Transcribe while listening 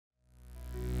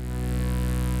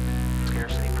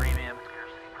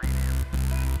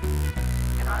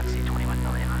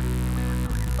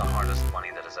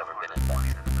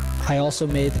I also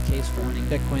made the case for owning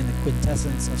Bitcoin, the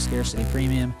quintessence of scarcity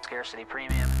premium.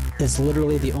 It's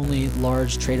literally the only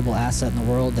large tradable asset in the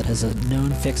world that has a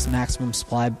known fixed maximum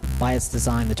supply. By its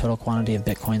design, the total quantity of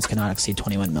Bitcoins cannot exceed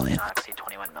 21 million.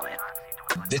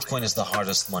 Bitcoin is the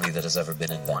hardest money that has ever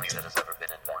been invented.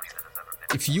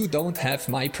 If you don't have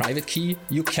my private key,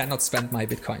 you cannot spend my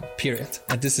Bitcoin, period.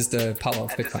 And this is the power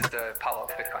of Bitcoin.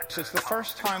 It's the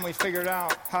first time we figured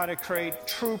out how to create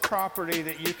true property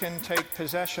that you can take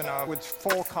possession of with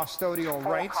full custodial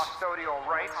rights.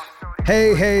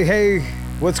 Hey,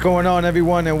 what's going on,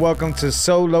 everyone, and welcome to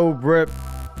Solo Rip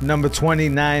number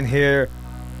 29 here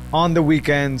on the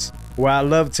weekends, where I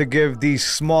love to give these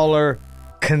smaller,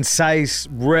 concise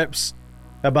rips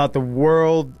about the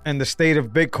world and the state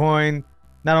of Bitcoin,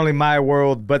 not only my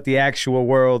world, but the actual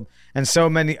world, and so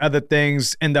many other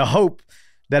things, in the hope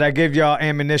that I give y'all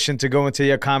ammunition to go into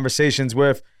your conversations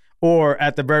with, or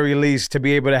at the very least, to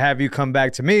be able to have you come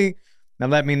back to me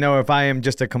and let me know if I am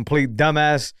just a complete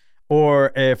dumbass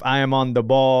or if I am on the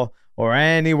ball or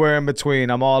anywhere in between.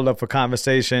 I'm all up for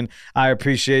conversation. I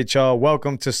appreciate y'all.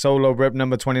 Welcome to Solo Rip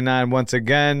number 29 once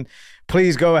again.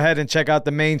 Please go ahead and check out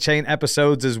the main chain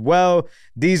episodes as well.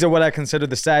 These are what I consider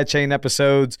the side chain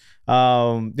episodes.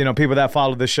 People that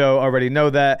follow the show already know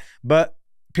that, but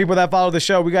people that follow the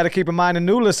show, we got to keep in mind the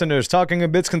new listeners. Talking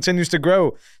in Bits continues to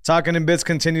grow. Talking in Bits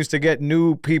continues to get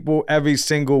new people every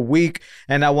single week,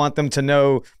 and I want them to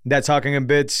know that Talking in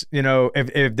Bits,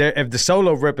 if the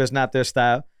solo rip is not their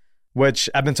style, which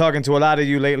I've been talking to a lot of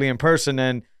you lately in person,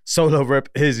 and solo rip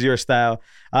is your style.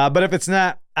 But if it's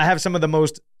not, I have some of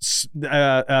the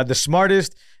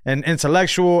smartest and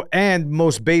intellectual and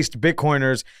most based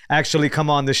Bitcoiners actually come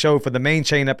on the show for the main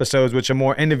chain episodes, which are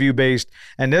more interview based.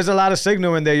 And there's a lot of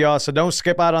signal in there, y'all. So don't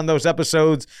skip out on those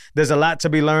episodes. There's a lot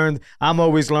to be learned. I'm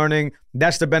always learning.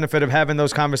 That's the benefit of having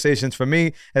those conversations for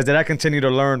me, is that I continue to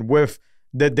learn with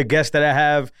the guests that I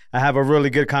have. I have a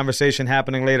really good conversation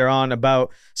happening later on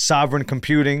about sovereign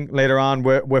computing later on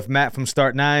with Matt from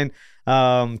Start9.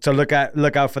 So look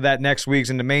out for that next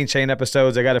week's in the main chain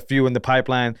episodes. I got a few in the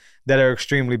pipeline that are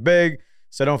extremely big,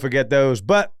 so don't forget those.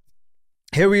 But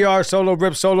here we are, solo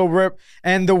rip,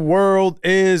 and the world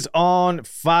is on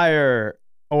fire,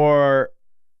 or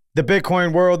the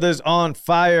Bitcoin world is on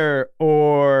fire,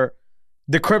 or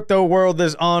the crypto world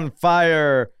is on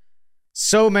fire.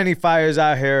 So many fires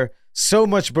out here, so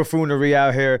much buffoonery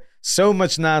out here, so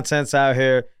much nonsense out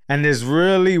here. And there's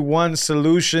really one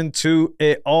solution to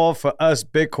it all for us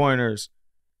Bitcoiners.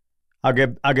 I'll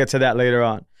get to that later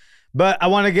on. But I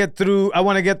want to get through our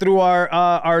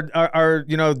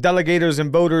delegators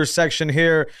and voters section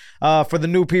here for the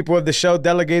new people of the show,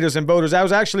 delegators and voters. I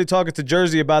was actually talking to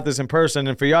Jersey about this in person,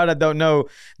 and for y'all that don't know,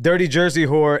 Dirty Jersey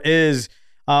Whore is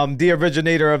the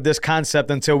originator of this concept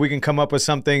until we can come up with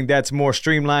something that's more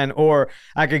streamlined, or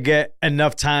I could get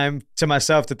enough time to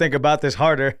myself to think about this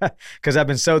harder because I've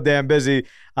been so damn busy.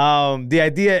 The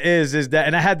idea is that,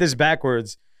 and I had this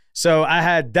backwards. So I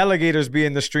had delegators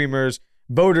being the streamers,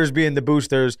 voters being the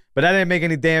boosters, but that didn't make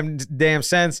any damn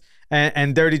sense.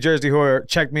 And Dirty Jersey Whore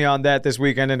checked me on that this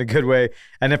weekend in a good way.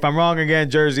 And if I'm wrong again,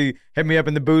 Jersey, hit me up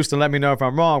in the boost and let me know if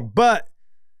I'm wrong. But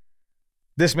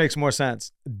this makes more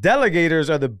sense. Delegators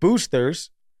are the boosters.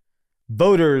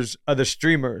 Voters are the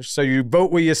streamers. So you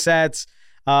vote with your sats.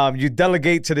 You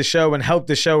delegate to the show and help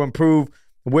the show improve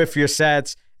with your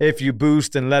sats if you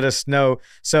boost and let us know.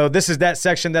 So this is that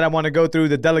section that I want to go through,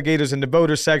 the delegators and the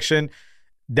voters section.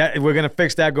 That we're going to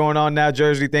fix that going on now,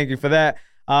 Jersey. Thank you for that.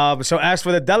 So as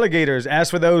for the delegators,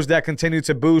 as for those that continue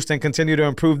to boost and continue to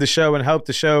improve the show and help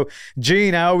the show,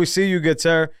 Gene, I always see you, good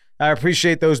sir. I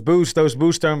appreciate those boosts. Those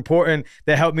boosts are important.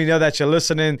 They help me know that you're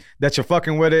listening, that you're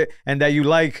fucking with it, and that you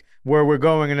like where we're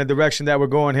going in the direction that we're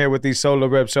going here with these solo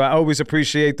rips. So I always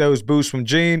appreciate those boosts from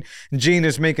Gene. Gene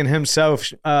is making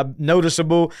himself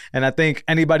noticeable, and I think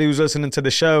anybody who's listening to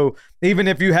the show, even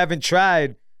if you haven't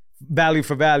tried value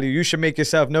for value, you should make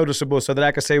yourself noticeable so that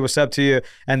I can say what's up to you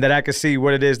and that I can see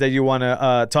what it is that you want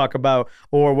to talk about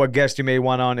or what guest you may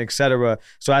want on, etc.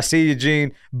 So I see you,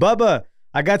 Gene. Bubba,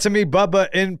 I got to meet Bubba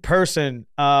in person.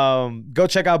 Go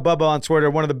check out Bubba on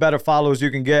Twitter. One of the better follows you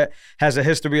can get. Has a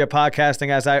history of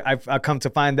podcasting, as I come to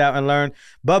find out and learn.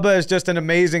 Bubba is just an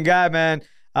amazing guy, man.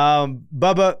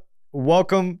 Bubba,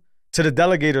 welcome to the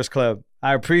Delegators Club.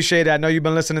 I appreciate it. I know you've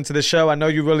been listening to the show. I know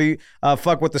you really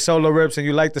fuck with the solo rips and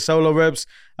you like the solo rips.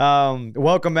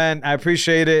 Welcome, man. I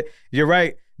appreciate it. You're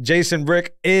right. Jason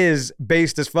Rick is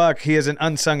based as fuck. He is an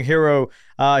unsung hero.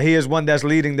 He is one that's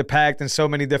leading the pack in so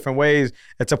many different ways.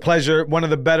 It's a pleasure. One of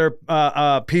the better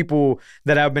people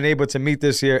that I've been able to meet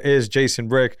this year is Jason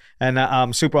Rick. And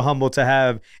I'm super humbled to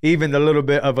have even the little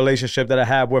bit of relationship that I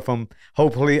have with him,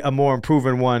 hopefully a more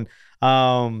improving one.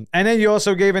 And then you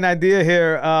also gave an idea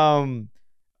here.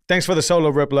 Thanks for the solo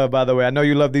rip, love, by the way. I know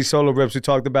you love these solo rips. We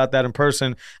talked about that in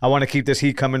person. I want to keep this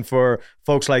heat coming for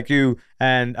folks like you.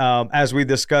 And as we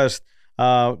discussed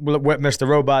with Mr.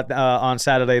 Robot on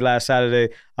last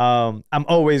Saturday, I'm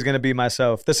always going to be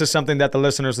myself. This is something that the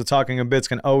listeners of Talking in Bits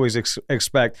can always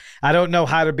expect. I don't know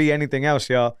how to be anything else,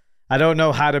 y'all. I don't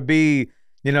know how to be,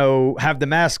 have the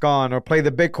mask on or play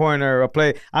the Bitcoiner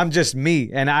or I'm just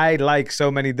me. And I like so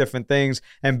many different things.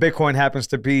 And Bitcoin happens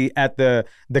to be at the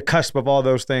cusp of all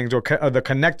those things or the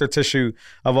connector tissue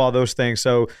of all those things.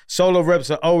 So solo rips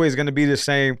are always going to be the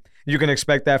same. You can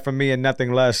expect that from me and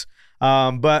nothing less.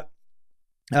 But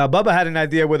Bubba had an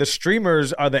idea where the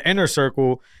streamers are the inner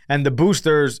circle and the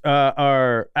boosters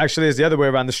actually it's the other way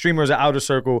around. The streamers are outer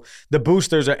circle. The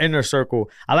boosters are inner circle.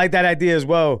 I like that idea as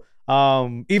well.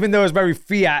 Even though it's very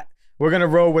fiat, we're going to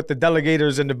roll with the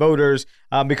delegators and the voters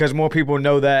because more people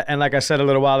know that. And like I said a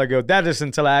little while ago, that is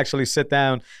until I actually sit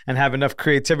down and have enough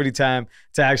creativity time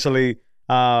to actually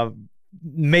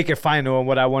make it final on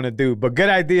what I want to do. But good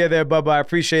idea there, Bubba. I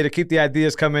appreciate it. Keep the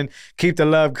ideas coming. Keep the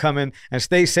love coming. And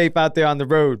stay safe out there on the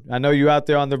road. I know you out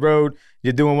there on the road.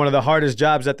 You're doing one of the hardest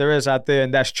jobs that there is out there,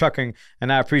 and that's trucking.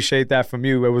 And I appreciate that from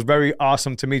you. It was very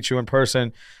awesome to meet you in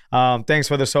person. Thanks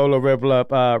for the solo ripple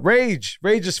up. Rage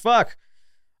as fuck.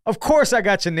 Of course I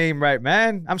got your name right,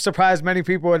 man. I'm surprised many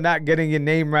people are not getting your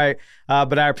name right,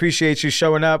 but I appreciate you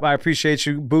showing up. I appreciate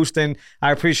you boosting.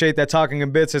 I appreciate that Talking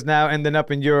in Bits is now ending up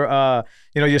in your,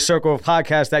 your circle of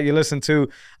podcasts that you listen to.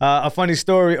 A funny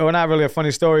story, or not really a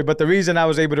funny story, but the reason I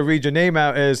was able to read your name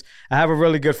out is I have a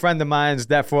really good friend of mine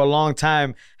that for a long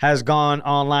time has gone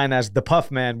online as the Puff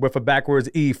Man with a backwards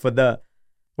E for the.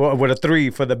 Well, with a 3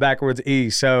 for the backwards E.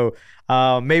 So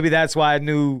maybe that's why I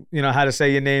knew, how to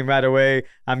say your name right away.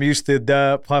 I'm used to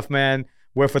the Puffman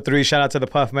with a 3. Shout out to the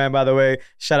Puffman, by the way.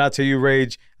 Shout out to you,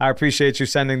 Rage. I appreciate you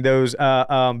sending those,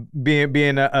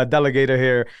 being a delegator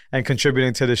here and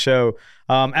contributing to the show.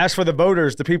 As for the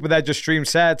voters, the people that just stream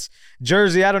sats,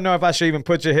 Jersey, I don't know if I should even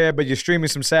put you here, but you're streaming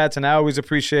some sats, and I always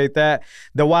appreciate that.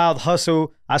 The Wild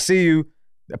Hustle, I see you.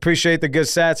 Appreciate the good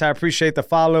sats. I appreciate the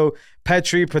follow.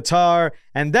 Petri, Patar.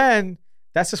 And then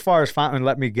that's as far as Fountain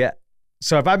let me get.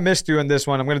 So if I missed you in this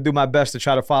one, I'm going to do my best to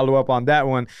try to follow up on that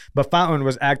one. But Fountain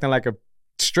was acting like a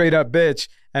straight up bitch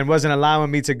and wasn't allowing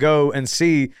me to go and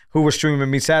see who was streaming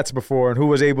me sats before and who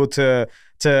was able to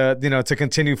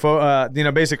continue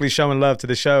basically showing love to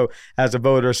the show as a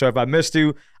voter. So if I missed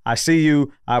you, I see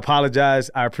you. I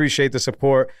apologize. I appreciate the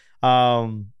support.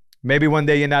 Maybe one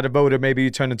day you're not a voter. Maybe you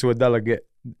turn into a delegate.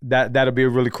 That'll be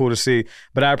really cool to see.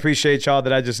 But I appreciate y'all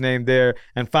that I just named there.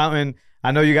 And Fountain,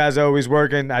 I know you guys are always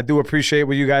working. I do appreciate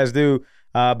what you guys do.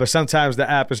 But sometimes the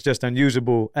app is just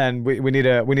unusable, and we need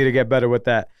to get better with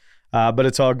that. But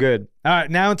it's all good. All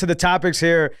right, now into the topics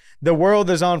here. The world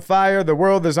is on fire. The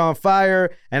world is on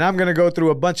fire. And I'm going to go through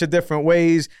a bunch of different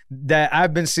ways that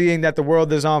I've been seeing that the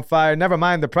world is on fire. Never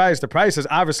mind the price. The price is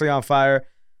obviously on fire.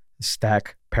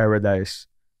 Stack Paradise.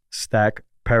 Stack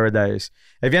Paradise.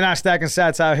 If you're not stacking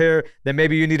sats out here, then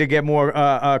maybe you need to get more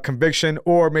conviction,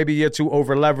 or maybe you're too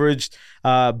over leveraged.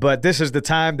 But this is the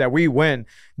time that we win.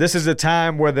 This is the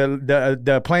time where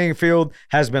the playing field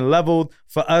has been leveled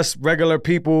for us regular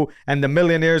people, and the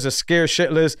millionaires are scared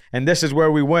shitless. And this is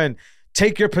where we win.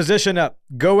 Take your position up.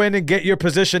 Go in and get your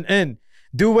position in.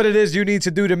 Do what it is you need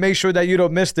to do to make sure that you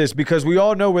don't miss this, because we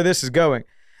all know where this is going.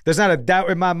 There's not a doubt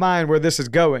in my mind where this is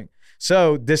going.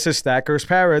 So this is Stackers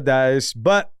Paradise,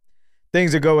 but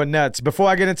things are going nuts. Before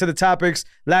I get into the topics,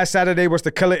 last Saturday was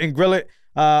the Kill It and Grill It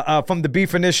from the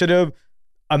Beef Initiative.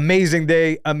 Amazing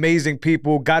day, amazing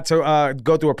people. Got to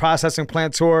go through a processing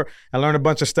plant tour and learn a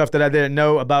bunch of stuff that I didn't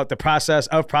know about the process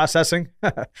of processing.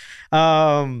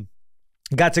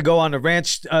 Got to go on the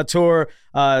ranch tour,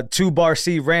 2 Bar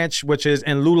C Ranch, which is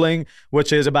in Luling,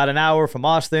 which is about an hour from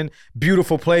Austin.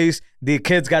 Beautiful place. The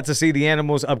kids got to see the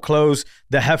animals up close,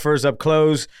 the heifers up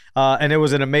close, and it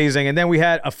was an amazing. And then we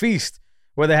had a feast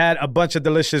where they had a bunch of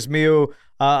delicious meal,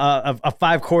 a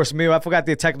 5-course meal. I forgot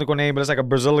the technical name, but it's like a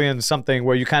Brazilian something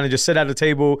where you kind of just sit at a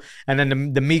table and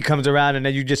then the meat comes around and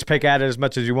then you just pick at it as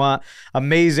much as you want.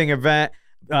 Amazing event.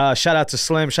 Shout out to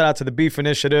Slim, shout out to the Beef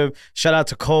Initiative, shout out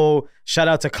to Cole, shout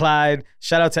out to Clyde,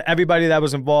 shout out to everybody that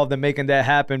was involved in making that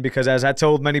happen, because as I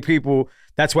told many people,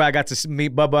 that's where I got to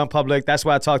meet Bubba in public. That's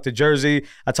why I talked to Jersey.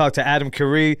 I talked to Adam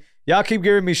Curie. Y'all keep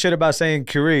giving me shit about saying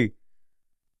Curie.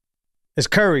 It's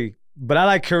curry, but I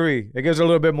like curry. It gives a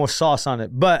little bit more sauce on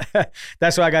it. But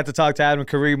that's why I got to talk to Adam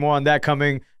Curry. More on that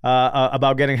coming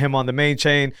about getting him on the main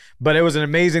chain. But it was an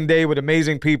amazing day with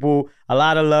amazing people, a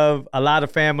lot of love, a lot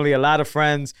of family, a lot of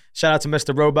friends. Shout out to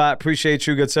Mr. Robot. Appreciate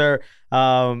you, good sir.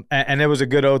 And it was a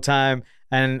good old time.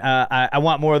 And I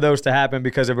want more of those to happen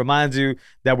because it reminds you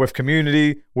that with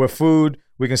community, with food,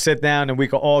 we can sit down and we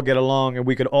can all get along and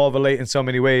we could all relate in so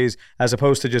many ways as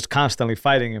opposed to just constantly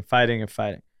fighting and fighting and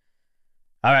fighting.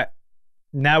 All right.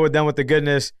 Now we're done with the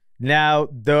goodness. Now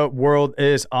the world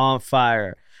is on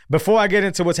fire. Before I get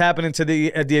into what's happening to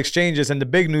the exchanges and the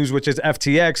big news, which is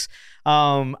FTX,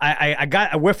 I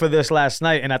got a whiff of this last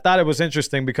night, and I thought it was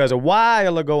interesting because a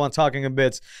while ago on Talking in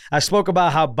Bits, I spoke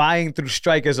about how buying through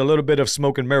Strike is a little bit of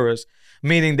smoke and mirrors,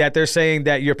 meaning that they're saying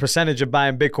that your percentage of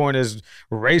buying Bitcoin is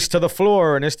raced to the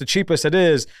floor and it's the cheapest it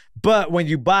is. But when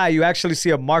you buy, you actually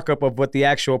see a markup of what the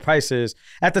actual price is.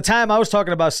 At the time, I was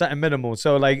talking about something minimal.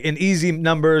 So like in easy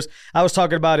numbers, I was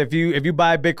talking about if you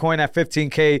buy Bitcoin at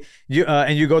 15K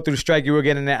and you go through Strike, you were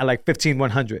getting that at like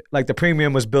 15,100. Like the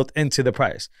premium was built into the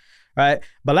price, right?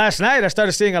 But last night, I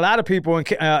started seeing a lot of people,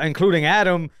 including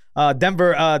Adam,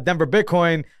 Denver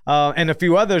Bitcoin, and a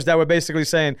few others that were basically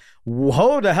saying,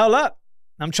 hold the hell up.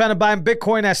 I'm trying to buy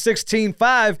Bitcoin at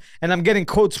 16.5 and I'm getting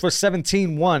quotes for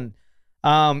 17.1.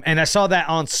 And I saw that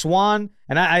on Swan,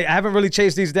 and I haven't really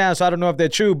chased these down, so I don't know if they're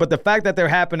true, but the fact that they're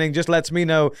happening just lets me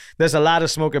know there's a lot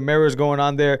of smoke and mirrors going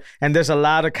on there, and there's a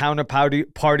lot of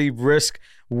counterparty risk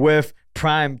with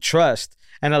Prime Trust.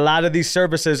 And a lot of these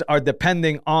services are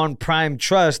depending on Prime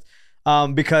Trust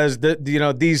because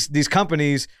these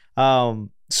companies,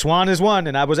 Swan is one,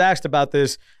 and I was asked about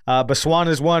this, but Swan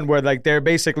is one where like they're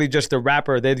basically just the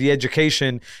wrapper. They're the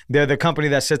education. They're the company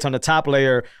that sits on the top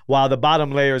layer while the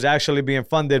bottom layer is actually being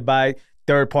funded by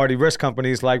third-party risk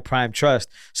companies like Prime Trust.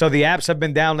 So the apps have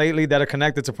been down lately that are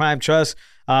connected to Prime Trust.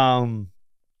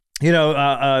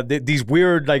 These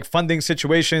weird like funding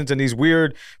situations and these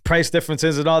weird price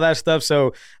differences and all that stuff.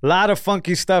 So a lot of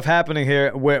funky stuff happening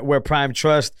here where Prime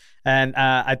Trust. And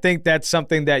I think that's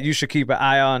something that you should keep an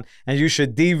eye on, and you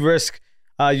should de-risk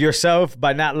yourself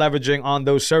by not leveraging on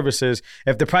those services.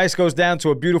 If the price goes down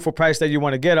to a beautiful price that you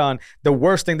want to get on, the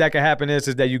worst thing that can happen is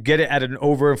that you get it at an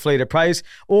overinflated price,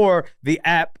 or the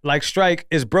app like Strike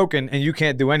is broken and you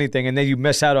can't do anything, and then you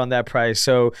miss out on that price.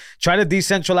 So try to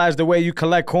decentralize the way you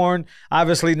collect corn.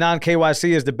 Obviously,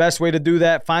 non-KYC is the best way to do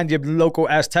that. Find your local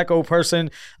Azteco person.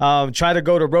 Try to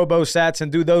go to RoboSats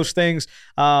and do those things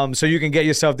so you can get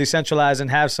yourself decentralized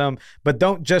and have some, but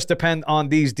don't just depend on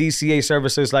these DCA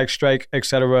services like Strike,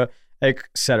 etc.,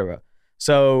 etc.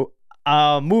 So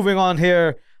moving on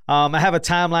here, I have a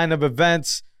timeline of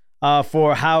events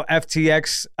for how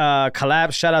FTX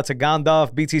collapsed. Shout out to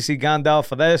Gandalf, BTC Gandalf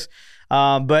for this.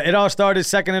 But it all started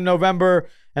 2nd of November,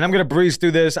 and I'm going to breeze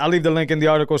through this. I'll leave the link in the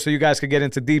article so you guys can get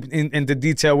into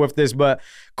detail with this. But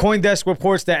CoinDesk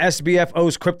reports that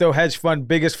SBFO's crypto hedge fund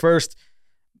biggest first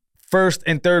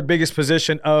and third biggest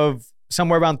position of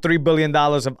somewhere around $3 billion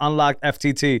of unlocked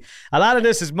FTT. A lot of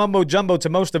this is mumbo jumbo to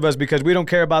most of us because we don't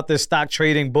care about this stock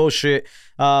trading bullshit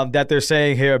that they're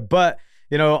saying here. But,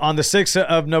 on the 6th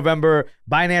of November,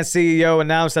 Binance CEO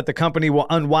announced that the company will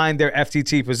unwind their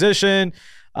FTT position.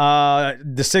 The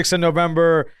 6th of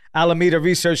November, Alameda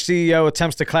Research CEO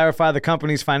attempts to clarify the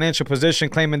company's financial position,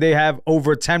 claiming they have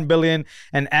over $10 billion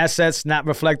in assets not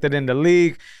reflected in the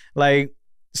league.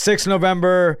 6th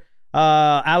November,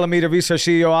 Alameda Research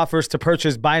CEO offers to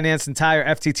purchase Binance's entire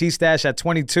FTT stash at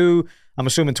 $22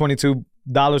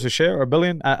 a share or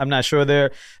billion. I'm not sure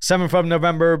there. 7th of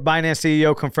November, Binance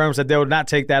CEO confirms that they will not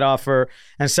take that offer.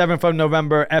 And 7th of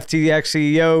November,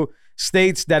 FTX CEO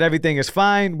states that everything is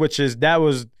fine, that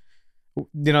was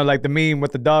like the meme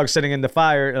with the dog sitting in the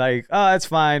fire, it's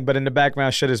fine, but in the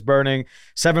background, shit is burning.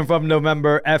 7th of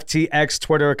November, FTX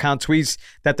Twitter account tweets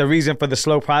that the reason for the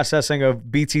slow processing of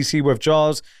BTC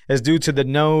withdrawals is due to the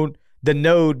node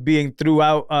being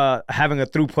having a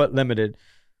throughput limited.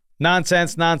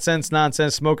 Nonsense,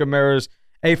 smoke and mirrors.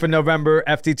 8th of November,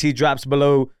 FTT drops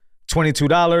below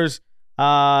 $22.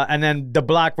 And then the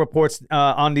block reports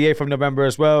on the 8th of November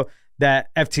as well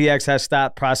that FTX has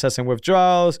stopped processing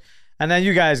withdrawals. And then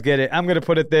you guys get it. I'm going to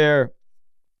put it there.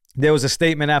 There was a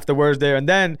statement afterwards there. And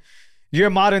then your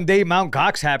modern day Mt.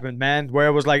 Gox happened, man, where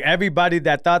it was like everybody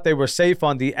that thought they were safe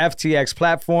on the FTX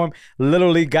platform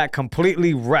literally got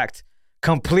completely wrecked.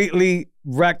 Completely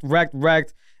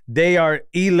wrecked. They are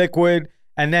illiquid.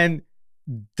 And then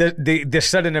the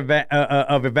sudden event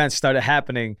of events started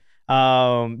happening.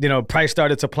 Price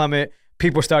started to plummet.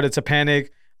 People started to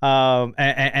panic.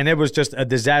 And it was just a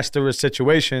disastrous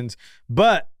situation.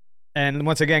 And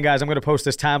once again, guys, I'm going to post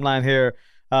this timeline here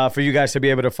for you guys to be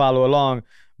able to follow along.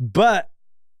 But,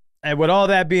 and with all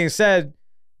that being said,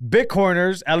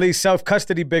 Bitcoiners, at least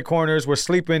self-custody Bitcoiners, were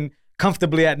sleeping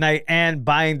comfortably at night and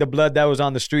buying the blood that was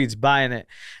on the streets, buying it.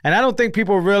 And I don't think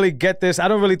people really get this. I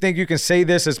don't really think you can say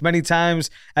this as many times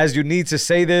as you need to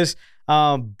say this,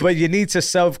 but you need to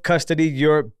self-custody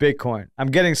your Bitcoin.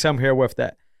 I'm getting some here with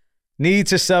that. Need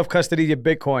to self-custody your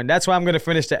Bitcoin. That's why I'm going to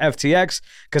finish the FTX,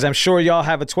 because I'm sure y'all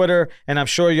have a Twitter, and I'm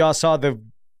sure y'all saw the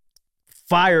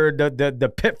fire,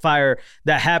 the pit fire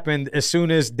that happened as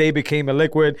soon as they became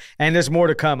illiquid, and there's more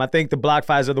to come. I think the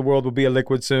BlockFis of the world will be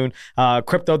illiquid soon.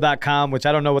 Crypto.com, which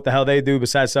I don't know what the hell they do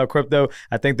besides sell crypto.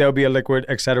 I think they'll be illiquid,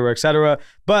 et cetera, et cetera.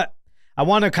 But I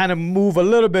want to kind of move a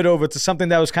little bit over to something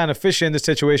that was kind of fishy in this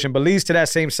situation, but leads to that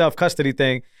same self-custody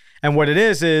thing. And what it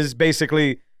is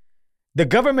basically the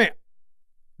government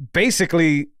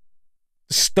basically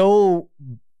stole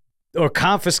or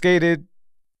confiscated,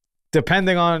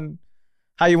 depending on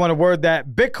how you want to word that,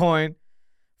 Bitcoin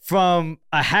from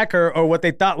a hacker, or what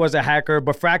they thought was a hacker.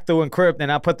 But Fractal Encrypt,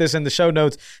 and I'll put this in the show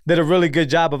notes, did a really good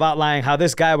job of outlining how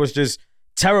this guy was just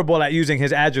terrible at using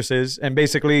his addresses and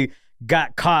basically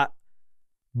got caught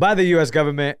by the U.S.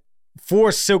 government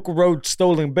for Silk Road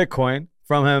stolen Bitcoin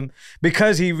from him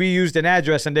because he reused an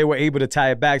address, and they were able to tie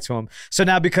it back to him. So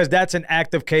now, because that's an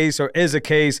active case or is a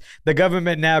case, the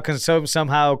government now can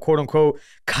somehow, quote unquote,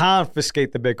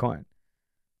 confiscate the Bitcoin.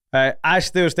 I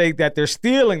still think that they're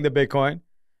stealing the Bitcoin,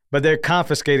 but they're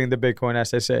confiscating the Bitcoin,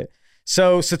 as they say.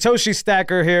 So Satoshi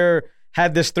Stacker here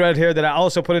had this thread here that I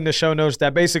also put in the show notes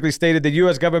that basically stated the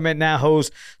U.S. government now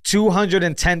holds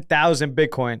 210,000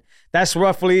 Bitcoin. That's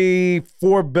roughly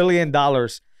 $4 billion.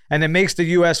 And it makes the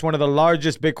U.S. one of the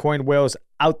largest Bitcoin whales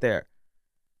out there.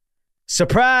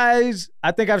 Surprise!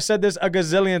 I think I've said this a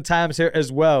gazillion times here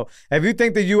as well. If you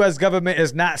think the U.S. government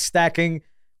is not stacking,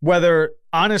 whether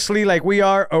honestly like we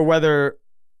are or whether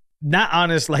not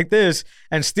honest like this,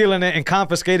 and stealing it and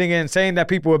confiscating it and saying that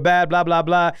people are bad, blah, blah,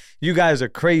 blah, you guys are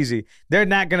crazy. They're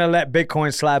not going to let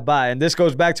Bitcoin slide by. And this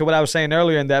goes back to what I was saying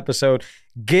earlier in the episode.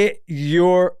 Get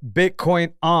your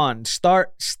Bitcoin on.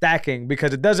 Start stacking,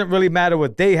 because it doesn't really matter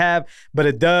what they have, but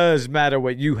it does matter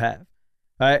what you have.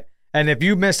 All right? And if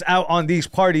you miss out on these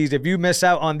parties, if you miss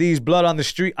out on these blood on the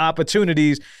street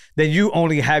opportunities, then you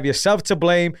only have yourself to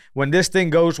blame when this thing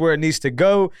goes where it needs to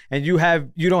go, and you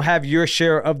don't have your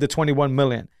share of the 21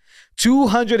 million.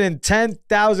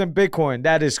 210,000 Bitcoin.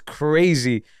 That is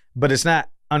crazy, but it's not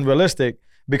unrealistic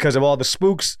because of all the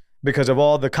spooks, because of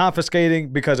all the confiscating,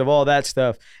 because of all that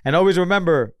stuff. And always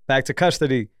remember, back to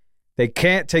custody, they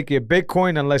can't take your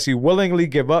Bitcoin unless you willingly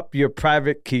give up your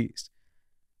private keys.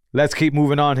 Let's keep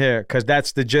moving on here, because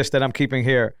that's the gist that I'm keeping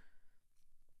here.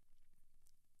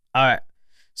 All right.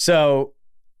 So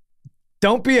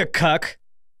don't be a cuck.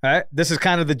 All right. This is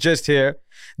kind of the gist here.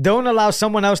 Don't allow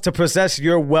someone else to possess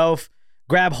your wealth,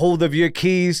 grab hold of your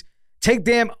keys, take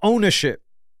damn ownership.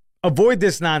 Avoid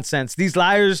this nonsense. These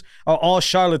liars are all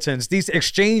charlatans. These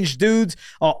exchange dudes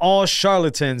are all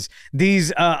charlatans.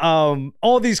 These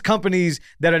all these companies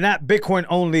that are not Bitcoin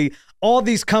only, all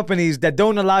these companies that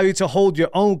don't allow you to hold your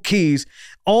own keys,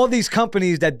 all these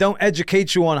companies that don't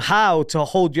educate you on how to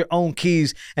hold your own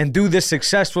keys and do this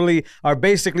successfully are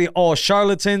basically all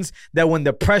charlatans that when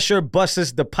the pressure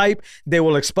busts the pipe, they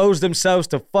will expose themselves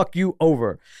to fuck you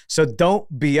over. So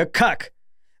don't be a cuck.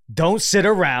 Don't sit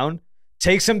around.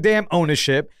 Take some damn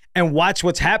ownership and watch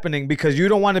what's happening, because you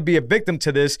don't want to be a victim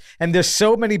to this. And there's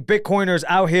so many Bitcoiners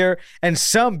out here and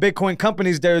some Bitcoin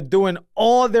companies that are doing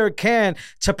all they can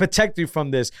to protect you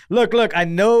from this. Look, I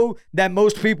know that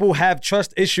most people have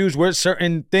trust issues with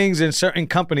certain things in certain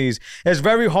companies. It's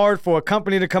very hard for a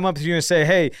company to come up to you and say,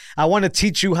 hey, I want to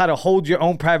teach you how to hold your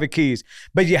own private keys.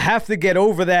 But you have to get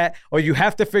over that, or you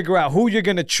have to figure out who you're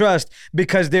going to trust,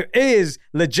 because there is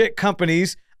legit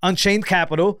companies, Unchained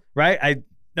Capital, right?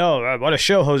 No, what a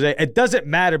show, Jose. It doesn't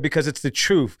matter, because it's the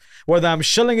truth. Whether I'm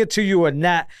shilling it to you or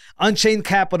not, Unchained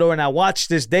Capital, and I watch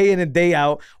this day in and day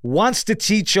out, wants to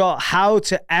teach y'all how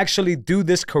to actually do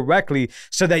this correctly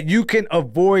so that you can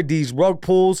avoid these rug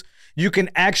pulls. You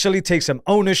can actually take some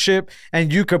ownership,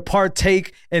 and you can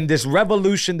partake in this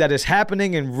revolution that is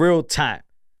happening in real time.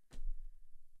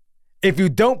 If you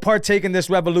don't partake in this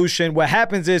revolution, what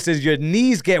happens is your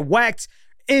knees get whacked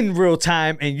in real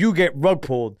time and you get rug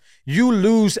pulled. You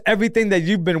lose everything that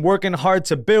you've been working hard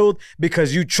to build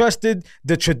because you trusted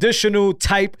the traditional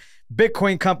type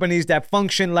Bitcoin companies that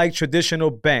function like traditional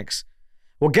banks.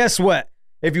 Well, guess what?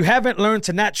 If you haven't learned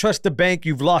to not trust the bank,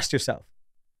 you've lost yourself.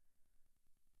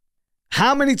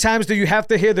 How many times do you have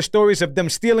to hear the stories of them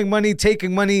stealing money,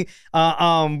 taking money,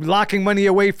 locking money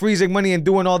away, freezing money, and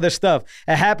doing all this stuff?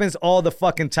 It happens all the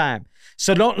fucking time.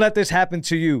 So don't let this happen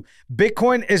to you.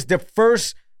 Bitcoin is the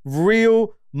first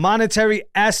real monetary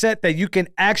asset that you can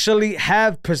actually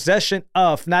have possession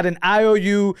of, not an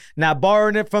IOU, not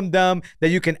borrowing it from them, that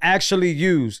you can actually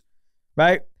use,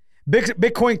 right?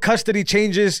 Bitcoin custody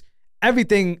changes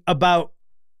everything about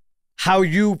how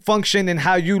you function and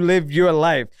how you live your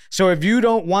life. So if you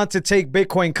don't want to take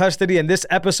Bitcoin custody, and this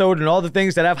episode and all the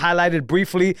things that I've highlighted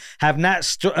briefly have not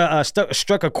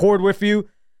struck a chord with you,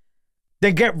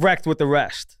 then get wrecked with the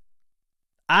rest.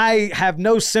 I have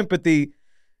no sympathy,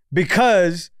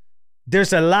 because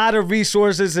there's a lot of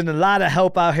resources and a lot of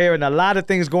help out here and a lot of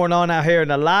things going on out here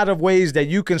and a lot of ways that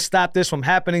you can stop this from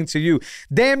happening to you.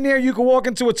 Damn near you can walk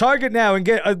into a Target now and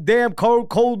get a damn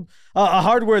cold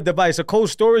hardware device, a cold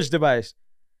storage device.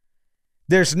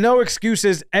 There's no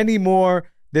excuses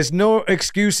anymore. There's no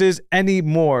excuses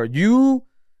anymore.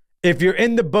 If you're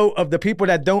in the boat of the people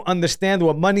that don't understand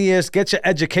what money is, get your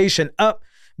education up,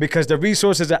 because the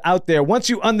resources are out there. Once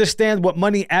you understand what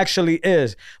money actually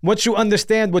is, once you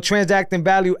understand what transacting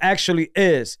value actually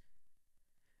is,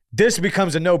 this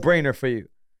becomes a no-brainer for you.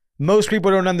 Most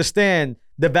people don't understand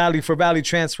the value for value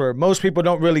transfer. Most people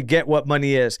don't really get what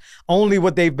money is, only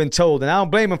what they've been told. And I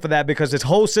don't blame them for that, because this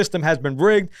whole system has been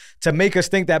rigged to make us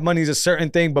think that money is a certain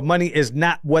thing, but money is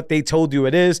not what they told you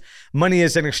it is. Money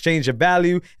is an exchange of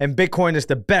value, and Bitcoin is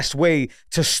the best way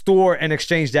to store and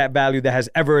exchange that value that has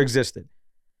ever existed.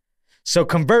 So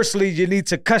conversely, you need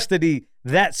to custody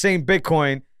that same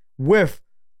Bitcoin with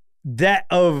that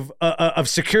of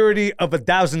security of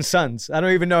 1,000 suns. I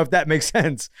don't even know if that makes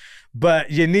sense,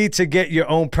 but you need to get your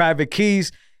own private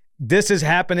keys. This is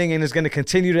happening and is going to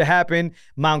continue to happen.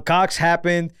 Mt. Gox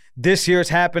happened. This year is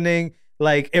happening.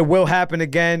 Like, it will happen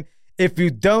again. If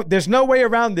you don't, there's no way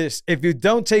around this. If you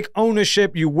don't take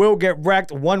ownership, you will get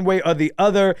wrecked one way or the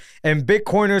other. And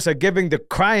Bitcoiners are giving the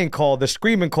crying call, the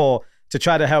screaming call, to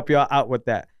try to help y'all out with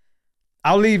that.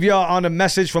 I'll leave y'all on a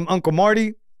message from Uncle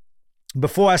Marty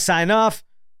before I sign off.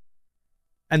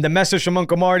 And the message from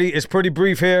Uncle Marty is pretty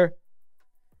brief here.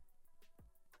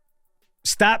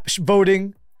 Stop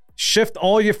voting. Shift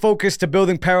all your focus to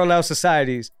building parallel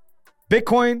societies.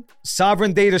 Bitcoin,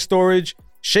 sovereign data storage,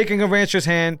 shaking a rancher's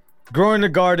hand, growing a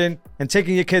garden, and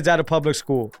taking your kids out of public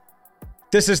school.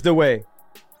 This is the way.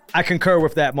 I concur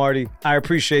with that, Marty. I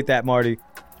appreciate that, Marty.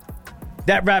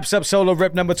 That wraps up Solo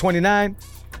Rip number 29.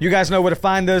 You guys know where to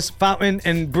find us. Fountain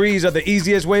and Breeze are the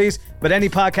easiest ways, but any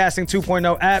podcasting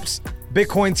 2.0 apps,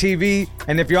 Bitcoin TV,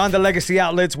 and if you're on the legacy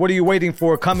outlets, what are you waiting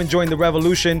for? Come and join the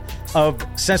revolution of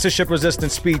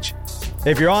censorship-resistant speech.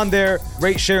 If you're on there,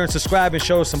 rate, share, and subscribe and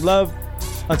show us some love.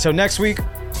 Until next week,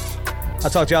 I'll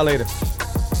talk to y'all later.